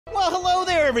Well, hello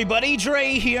there, everybody.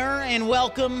 Drae here, and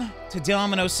welcome to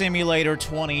Domino Simulator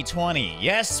 2020.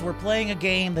 Yes, we're playing a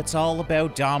game that's all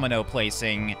about domino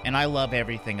placing, and I love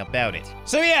everything about it.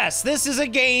 So yes, this is a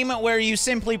game where you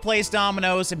simply place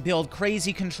dominoes and build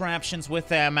crazy contraptions with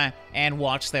them and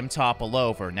watch them topple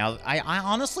over. Now, I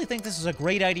honestly think this is a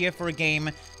great idea for a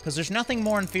game because there's nothing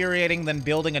more infuriating than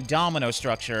building a domino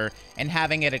structure and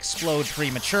having it explode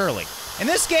prematurely. In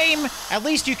this game, at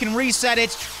least you can reset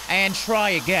it and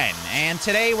try again. And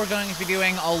today we're going to be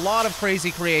doing a lot of crazy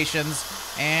creations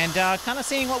and kind of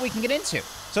seeing what we can get into.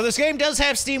 So this game does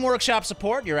have Steam Workshop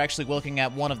support. You're actually looking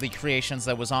at one of the creations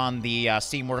that was on the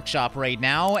Steam Workshop right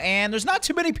now, and there's not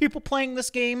too many people playing this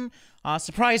game,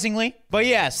 surprisingly. But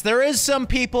yes, there is some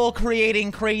people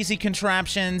creating crazy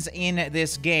contraptions in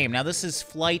this game. Now, this is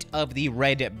Flight of the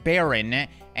Red Baron,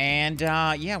 and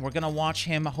yeah, we're gonna watch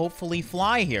him hopefully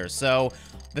fly here. So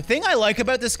the thing I like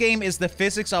about this game is the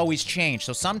physics always change.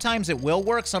 So sometimes it will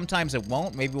work, sometimes it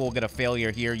won't. Maybe we'll get a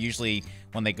failure here, usually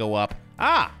when they go up.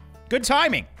 Ah! Good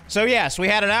timing. So yes, we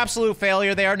had an absolute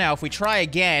failure there. Now, if we try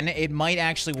again, it might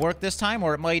actually work this time,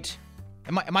 or it might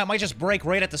just break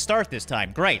right at the start this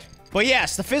time. Great. But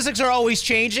yes, the physics are always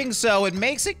changing, so it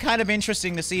makes it kind of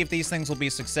interesting to see if these things will be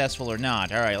successful or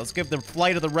not. All right, let's give the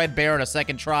Flight of the Red Baron a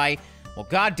second try. Well,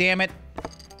 god damn it.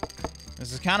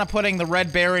 This is kind of putting the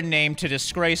Red Baron name to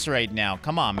disgrace right now.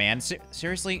 Come on, man.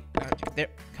 Seriously?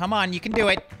 Come on, you can do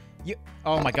it.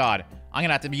 Oh my god. I'm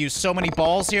gonna have to use so many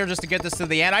balls here just to get this to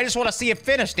the end. I just want to see it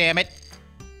finish, damn it.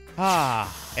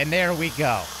 Ah, and there we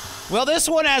go. Well, this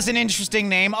one has an interesting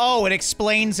name. Oh, it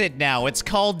explains it now. It's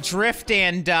called Drift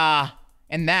and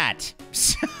that.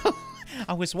 So,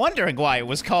 I was wondering why it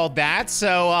was called that.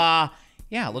 So,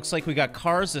 yeah, it looks like we got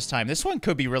cars this time. This one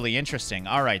could be really interesting.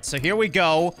 All right, so here we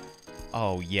go.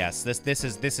 Oh, yes, this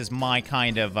is my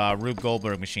kind of Rube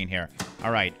Goldberg machine here.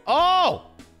 All right. Oh!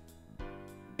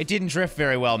 It didn't drift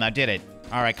very well now, did it?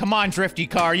 All right, come on, drifty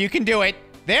car. You can do it.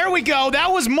 There we go.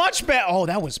 That was much better. Oh,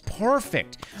 that was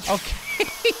perfect. Okay.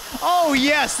 Oh,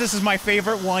 yes. This is my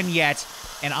favorite one yet,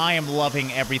 and I am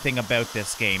loving everything about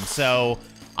this game. So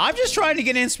I'm just trying to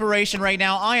get inspiration right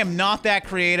now. I am not that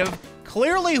creative.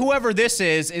 Clearly, whoever this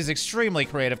is extremely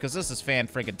creative because this is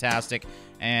fan-friggin-tastic.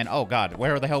 And, oh, God,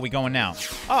 where the hell are we going now?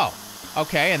 Oh,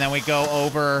 okay, and then we go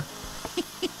over...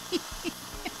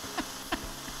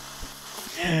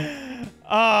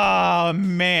 Oh,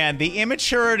 man. The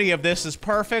immaturity of this is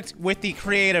perfect with the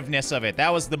creativeness of it.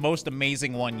 That was the most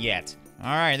amazing one yet.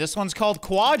 All right, this one's called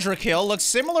Quadra-Kill. Looks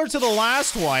similar to the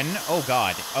last one. Oh,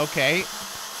 God. Okay.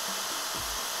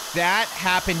 That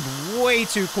happened way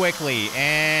too quickly.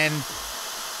 And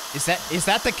is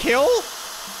that the kill?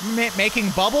 Making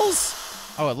bubbles?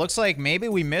 Oh, it looks like maybe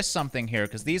we missed something here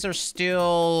because these are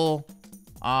still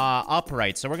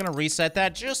upright. So we're going to reset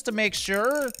that just to make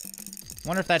sure.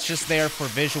 Wonder if that's just there for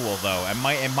visual, though. It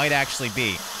might actually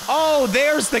be. Oh,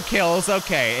 there's the kills.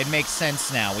 Okay, it makes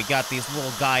sense now. We got these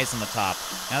little guys on the top.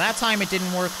 Now, that time it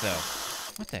didn't work, though.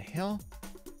 What the hell?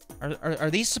 Are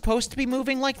these supposed to be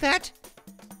moving like that?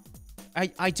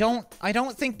 I don't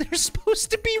think they're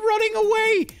supposed to be running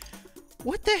away.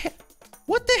 What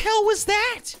the hell was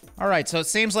that? All right, so it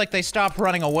seems like they stopped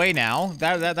running away now.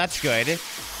 That's good.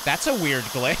 That's a weird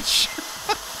glitch.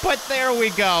 But there we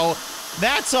go.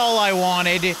 That's all I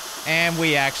wanted, and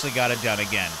we actually got it done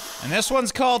again. And this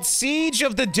one's called Siege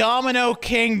of the Domino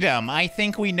Kingdom. I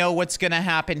think we know what's gonna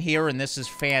happen here, and this is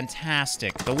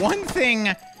fantastic. The one thing...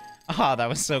 Oh, that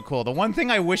was so cool. The one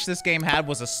thing I wish this game had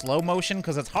was a slow motion,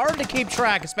 because it's hard to keep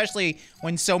track, especially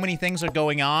when so many things are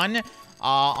going on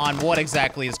what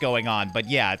exactly is going on. But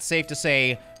yeah, it's safe to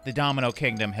say the Domino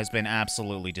Kingdom has been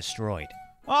absolutely destroyed.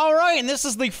 All right, and this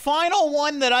is the final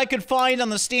one that I could find on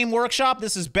the Steam Workshop.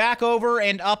 This is back over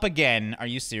and up again. Are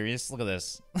you serious? Look at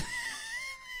this.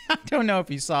 I don't know if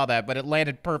you saw that, but it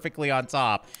landed perfectly on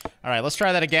top. All right, let's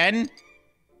try that again.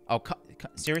 Oh,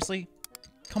 seriously?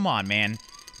 Come on, man.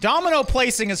 Domino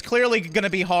placing is clearly going to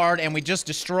be hard, and we just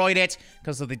destroyed it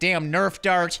because of the damn Nerf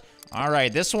dart. All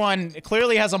right, this one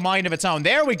clearly has a mind of its own.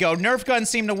 There we go. Nerf guns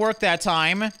seem to work that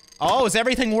time. Oh, is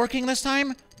everything working this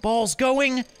time? Balls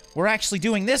going. We're actually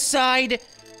doing this side.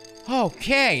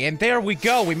 Okay, and there we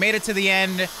go. We made it to the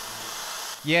end,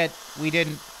 yet we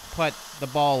didn't put the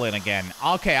ball in again.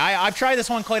 Okay, I've tried this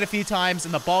one quite a few times,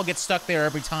 and the ball gets stuck there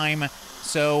every time,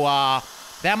 so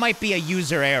that might be a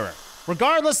user error.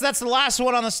 Regardless, that's the last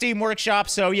one on the Steam Workshop,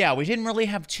 so yeah, we didn't really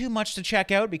have too much to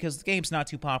check out because the game's not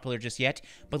too popular just yet,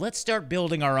 but let's start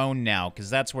building our own now, because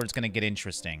that's where it's going to get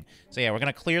interesting. So yeah, we're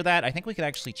going to clear that. I think we could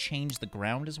actually change the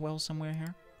ground as well somewhere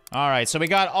here. All right, so we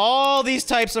got all these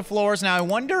types of floors. Now, I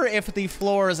wonder if the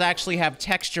floors actually have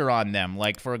texture on them.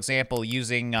 Like, for example,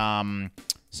 using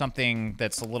something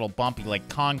that's a little bumpy, like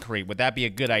concrete. Would that be a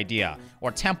good idea?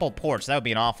 Or temple porch. That would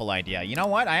be an awful idea. You know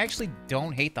what? I actually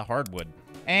don't hate the hardwood.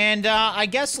 And I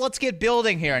guess let's get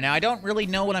building here. Now, I don't really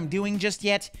know what I'm doing just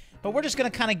yet, but we're just going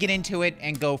to kind of get into it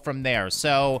and go from there.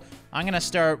 So I'm going to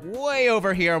start way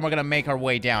over here, and we're going to make our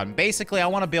way down. Basically, I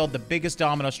want to build the biggest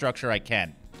domino structure I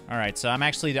can. All right, so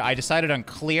I decided on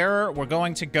clear. We're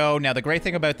going to go. Now, the great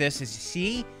thing about this is,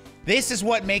 see, this is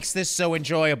what makes this so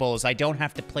enjoyable, is I don't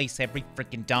have to place every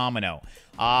freaking domino.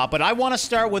 But I want to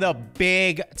start with a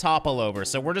big topple over.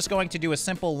 So we're just going to do a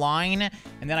simple line,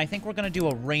 and then I think we're going to do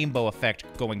a rainbow effect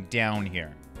going down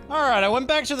here. All right, I went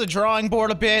back to the drawing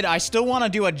board a bit. I still want to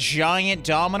do a giant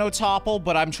domino topple,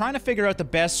 but I'm trying to figure out the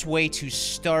best way to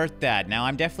start that. Now,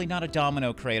 I'm definitely not a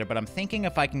domino creator, but I'm thinking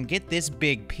if I can get this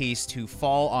big piece to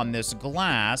fall on this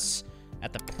glass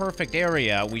at the perfect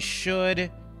area, we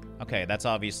should... Okay, that's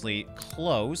obviously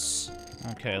close.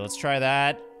 Okay, let's try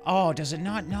that. Oh, does it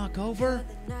not knock over?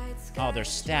 Oh, they're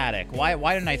static. Why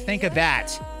didn't I think of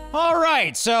that? All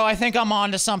right, so I think I'm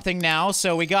on to something now.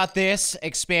 So we got this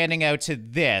expanding out to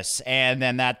this, and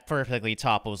then that perfectly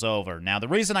topples over. Now, the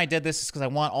reason I did this is because I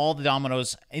want all the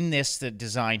dominoes in this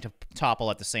design to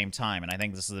topple at the same time, and I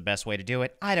think this is the best way to do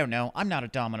it. I don't know. I'm not a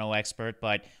domino expert,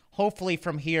 but hopefully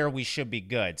from here we should be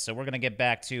good. So we're going to get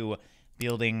back to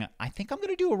building. I think I'm going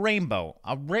to do a rainbow.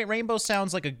 A rainbow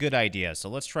sounds like a good idea, so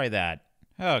let's try that.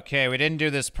 Okay, we didn't do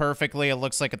this perfectly. It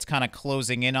looks like it's kind of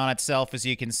closing in on itself, as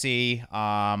you can see.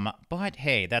 But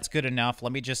hey, that's good enough.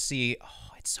 Let me just see.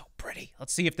 Oh, it's so pretty.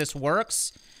 Let's see if this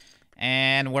works.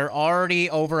 And we're already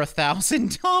over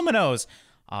 1,000 dominoes.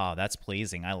 Oh, that's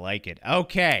pleasing. I like it.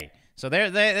 Okay, so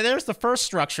there's the first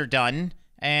structure done.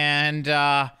 And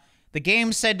the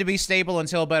game said to be stable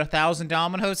until about 1,000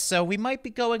 dominoes, so we might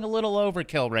be going a little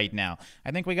overkill right now.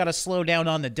 I think we got to slow down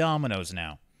on the dominoes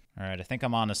now. All right, I think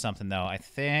I'm on to something, though. I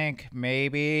think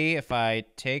maybe if I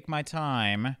take my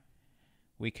time,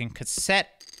 we can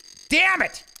cassette... Damn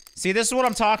it! See, this is what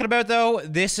I'm talking about, though.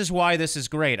 This is why this is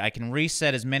great. I can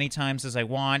reset as many times as I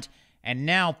want. And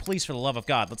now, please, for the love of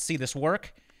God, let's see this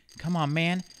work. Come on,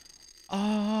 man.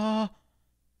 Kind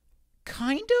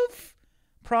of?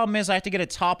 Problem is, I have to get a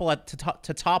topple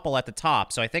to topple at the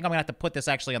top. So I think I'm going to have to put this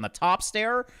actually on the top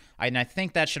stair. And I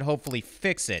think that should hopefully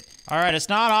fix it. All right, it's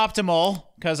not optimal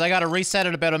because I got to reset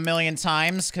it about 1,000,000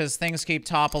 times because things keep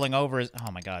toppling over.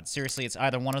 Oh, my God. Seriously, it's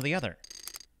either one or the other.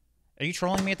 Are you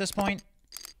trolling me at this point?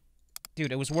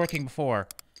 Dude, it was working before.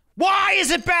 Why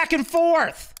is it back and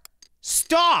forth?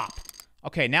 Stop!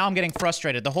 Okay, now I'm getting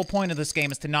frustrated. The whole point of this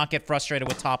game is to not get frustrated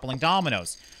with toppling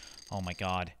dominoes. Oh, my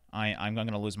God. I'm going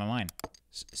to lose my mind.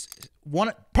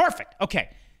 Perfect. Okay.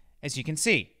 As you can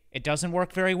see, it doesn't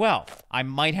work very well. I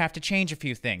might have to change a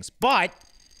few things, but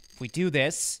if we do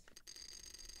this,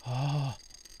 oh,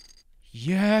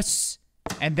 yes.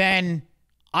 And then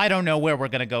I don't know where we're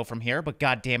going to go from here, but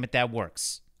God damn it, that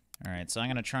works. All right. So I'm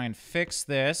going to try and fix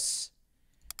this.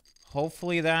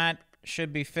 Hopefully that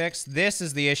should be fixed. This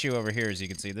is the issue over here. As you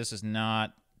can see, this is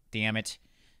not, damn it.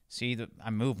 See, I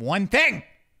move one thing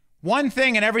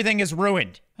and everything is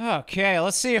ruined. Okay,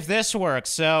 let's see if this works.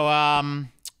 So,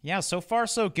 yeah, so far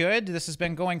so good. This has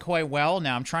been going quite well.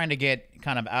 Now, I'm trying to get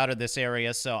kind of out of this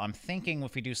area, so I'm thinking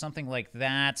if we do something like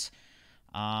that,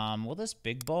 will this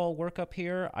big ball work up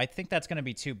here? I think that's going to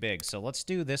be too big, so let's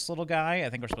do this little guy. I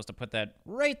think we're supposed to put that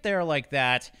right there like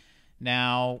that.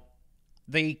 Now,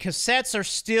 the cassettes are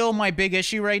still my big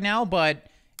issue right now, but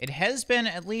it has been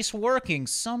at least working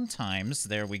sometimes.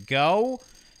 There we go.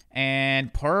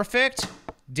 And perfect.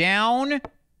 Down.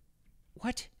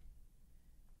 What?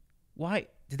 Why?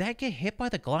 Did that get hit by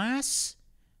the glass?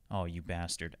 Oh, you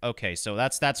bastard. Okay, so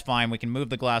that's fine. We can move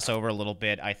the glass over a little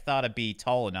bit. I thought it'd be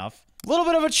tall enough. A little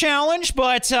bit of a challenge,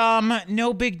 but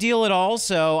no big deal at all.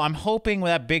 So I'm hoping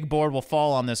that big board will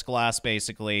fall on this glass,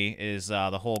 basically, is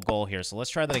the whole goal here. So let's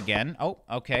try that again. Oh,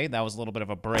 okay. That was a little bit of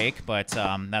a break, but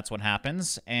that's what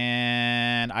happens.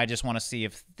 And I just want to see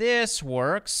if this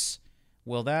works.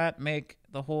 Will that make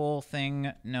the whole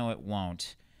thing? No, it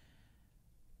won't.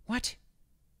 What?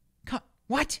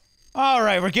 What? All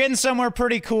right, we're getting somewhere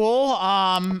pretty cool.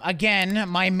 Again,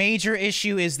 my major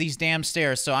issue is these damn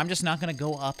stairs, so I'm just not going to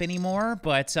go up anymore.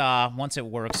 But once it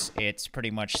works, it's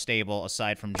pretty much stable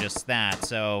aside from just that.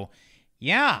 So,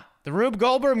 yeah, the Rube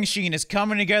Goldberg machine is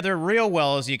coming together real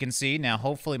well, as you can see. Now,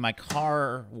 hopefully my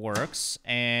car works,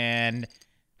 and...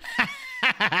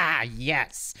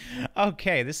 Yes.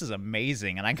 Okay, this is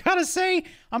amazing. And I gotta say,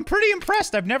 I'm pretty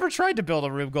impressed. I've never tried to build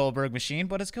a Rube Goldberg machine,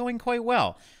 but it's going quite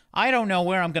well. I don't know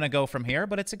where I'm gonna go from here,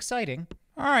 but it's exciting.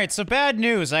 All right, so bad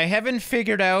news. I haven't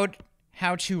figured out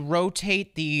how to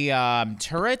rotate the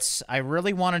turrets. I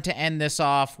really wanted to end this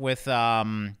off with,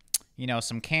 you know,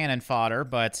 some cannon fodder,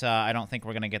 but I don't think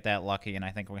we're going to get that lucky, and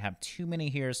I think we're going to have too many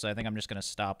here, so I think I'm just going to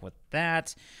stop with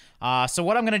that. So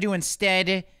what I'm going to do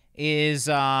instead is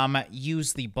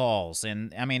use the balls,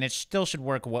 and I mean, it still should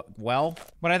work well,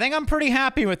 but I think I'm pretty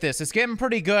happy with this. It's getting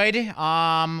pretty good.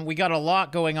 We got a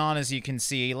lot going on, as you can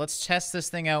see. Let's test this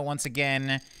thing out once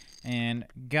again, and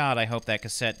God, I hope that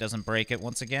cassette doesn't break it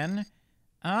once again.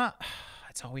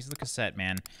 It's always the cassette,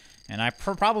 man. And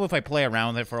probably if I play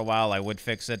around with it for a while, I would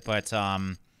fix it, but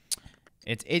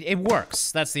it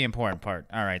works. That's the important part.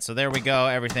 All right, so there we go.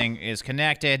 Everything is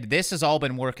connected. This has all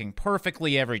been working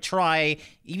perfectly every try.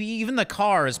 Even the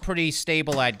car is pretty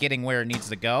stable at getting where it needs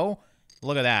to go.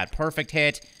 Look at that. Perfect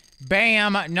hit.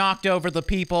 Bam! Knocked over the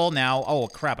people. Now, oh,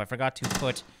 crap. I forgot to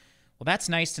put... Well, that's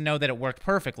nice to know that it worked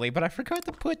perfectly, but I forgot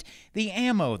to put the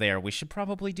ammo there. We should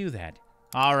probably do that.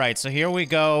 All right, so here we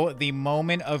go. The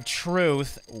moment of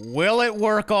truth. Will it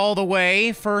work all the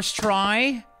way? First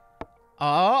try.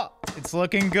 Oh, it's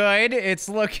looking good. It's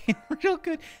looking real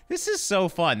good. This is so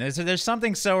fun. There's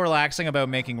something so relaxing about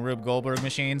making Rube Goldberg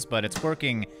machines, but it's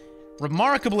working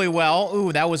remarkably well.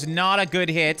 Ooh, that was not a good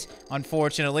hit,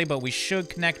 unfortunately, but we should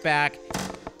connect back.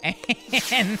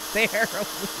 And there we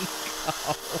go.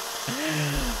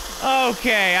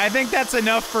 Okay, I think that's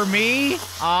enough for me.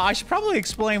 I should probably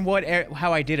explain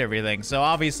how I did everything. So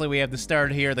obviously we have the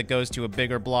start here that goes to a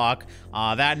bigger block.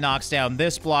 That knocks down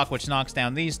this block, which knocks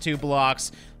down these two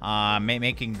blocks,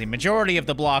 making the majority of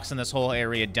the blocks in this whole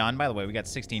area done. By the way, we got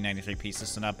 1693 pieces,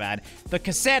 so not bad. The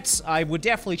cassettes, I would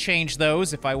definitely change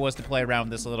those if I was to play around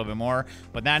with this a little bit more.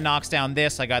 But that knocks down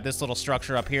this. I got this little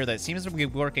structure up here that seems to be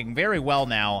working very well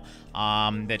now,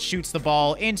 that shoots the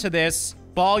ball into this.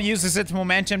 Ball uses its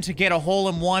momentum to get a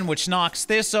hole-in-one, which knocks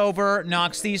this over,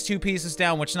 knocks these two pieces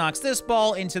down, which knocks this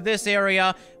ball into this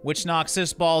area, which knocks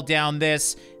this ball down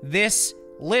this. This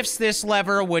lifts this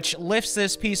lever, which lifts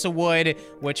this piece of wood,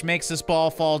 which makes this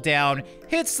ball fall down,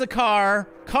 hits the car.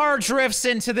 Car drifts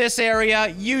into this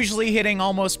area, usually hitting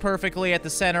almost perfectly at the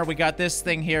center. We got this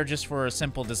thing here just for a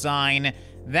simple design.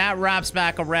 That wraps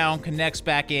back around, connects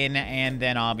back in, and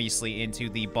then obviously into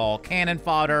the ball cannon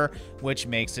fodder, which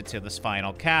makes it to this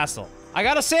final castle. I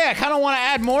gotta say, I kind of want to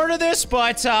add more to this,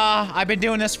 but I've been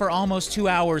doing this for almost 2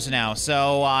 hours now.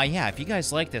 So, yeah, if you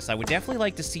guys like this, I would definitely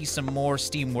like to see some more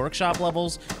Steam Workshop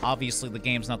levels. Obviously, the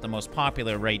game's not the most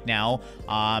popular right now.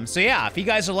 So, yeah, if you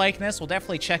guys are liking this, we'll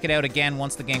definitely check it out again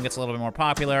once the game gets a little bit more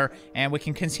popular. And we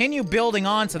can continue building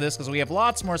onto this because we have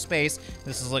lots more space.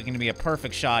 This is looking to be a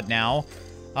perfect shot now.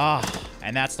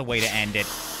 And that's the way to end it,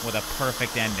 with a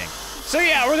perfect ending. So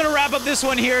yeah, we're gonna wrap up this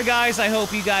one here, guys. I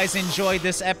hope you guys enjoyed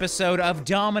this episode of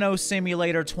Domino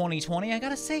Simulator 2020. I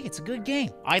gotta say, it's a good game.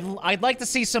 I'd like to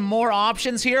see some more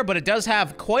options here, but it does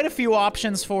have quite a few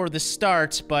options for the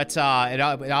start, but it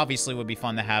obviously would be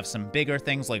fun to have some bigger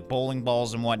things like bowling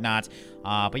balls and whatnot.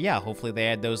 But yeah, hopefully they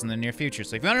add those in the near future.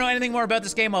 So if you want to know anything more about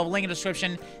this game, I'll have a link in the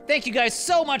description. Thank you guys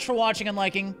so much for watching and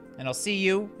liking, and I'll see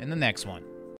you in the next one.